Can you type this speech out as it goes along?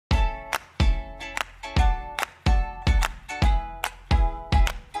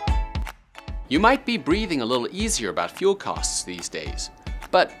You might be breathing a little easier about fuel costs these days,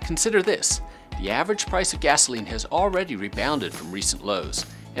 but consider this. The average price of gasoline has already rebounded from recent lows,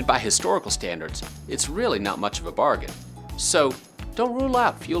 and by historical standards, it's really not much of a bargain. So, don't rule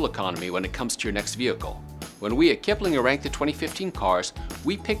out fuel economy when it comes to your next vehicle. When we at Kiplinger ranked the 2015 cars,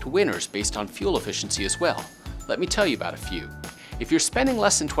 we picked winners based on fuel efficiency as well. Let me tell you about a few. If you're spending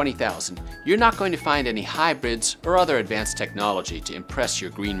less than $20,000, you're not going to find any hybrids or other advanced technology to impress your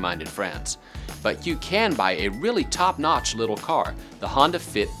green-minded friends. But you can buy a really top-notch little car, the Honda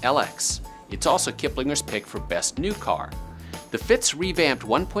Fit LX. It's also Kiplinger's pick for best new car. The Fit's revamped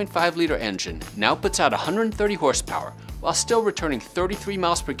 1.5-liter engine now puts out 130 horsepower while still returning 33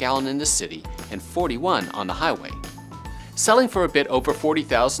 miles per gallon in the city and 41 on the highway. Selling for a bit over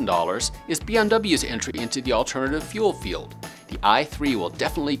 $40,000 is BMW's entry into the alternative fuel field. The i3 will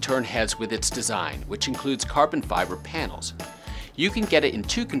definitely turn heads with its design, which includes carbon fiber panels. You can get it in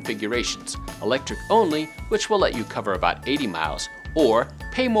two configurations, electric only, which will let you cover about 80 miles, or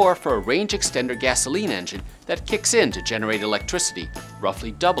pay more for a range extender gasoline engine that kicks in to generate electricity,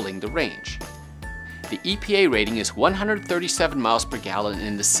 roughly doubling the range. The EPA rating is 137 miles per gallon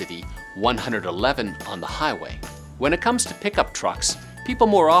in the city, 111 on the highway. When it comes to pickup trucks, people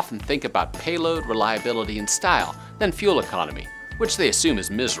more often think about payload, reliability, and style than fuel economy, which they assume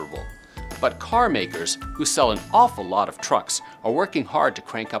is miserable. But car makers, who sell an awful lot of trucks, are working hard to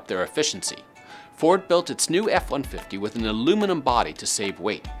crank up their efficiency. Ford built its new F-150 with an aluminum body to save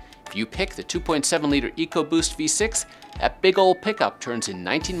weight. If you pick the 2.7-liter EcoBoost V6, that big old pickup turns in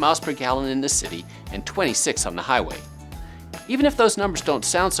 19 miles per gallon in the city and 26 on the highway. Even if those numbers don't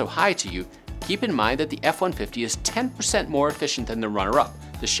sound so high to you, keep in mind that the F-150 is 10% more efficient than the runner-up,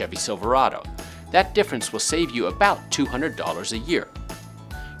 the Chevy Silverado. That difference will save you about $200 a year.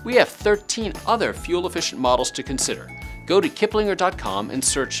 We have 13 other fuel-efficient models to consider. Go to kiplinger.com and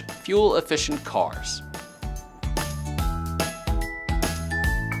search fuel-efficient cars.